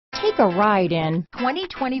Take a ride in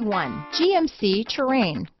 2021 GMC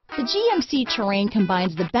Terrain. The GMC Terrain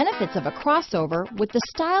combines the benefits of a crossover with the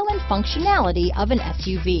style and functionality of an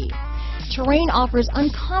SUV. Terrain offers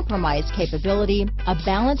uncompromised capability, a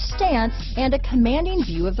balanced stance, and a commanding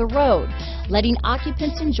view of the road, letting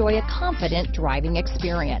occupants enjoy a confident driving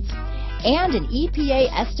experience. And an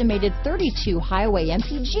EPA estimated 32 highway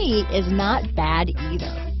MPG is not bad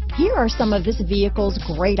either. Here are some of this vehicle's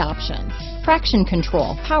great options: traction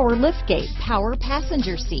control, power liftgate, power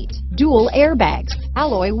passenger seat, dual airbags,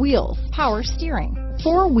 alloy wheels, power steering,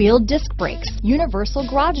 four-wheel disc brakes, universal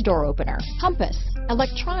garage door opener, compass,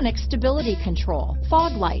 electronic stability control,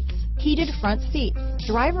 fog lights, heated front seats,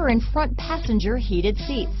 driver and front passenger heated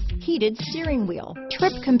seats, heated steering wheel,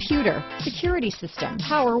 trip computer, security system,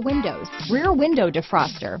 power windows, rear window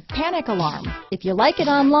defroster, panic alarm. If you like it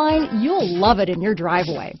online, you'll love it in your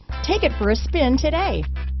driveway. Take it for a spin today.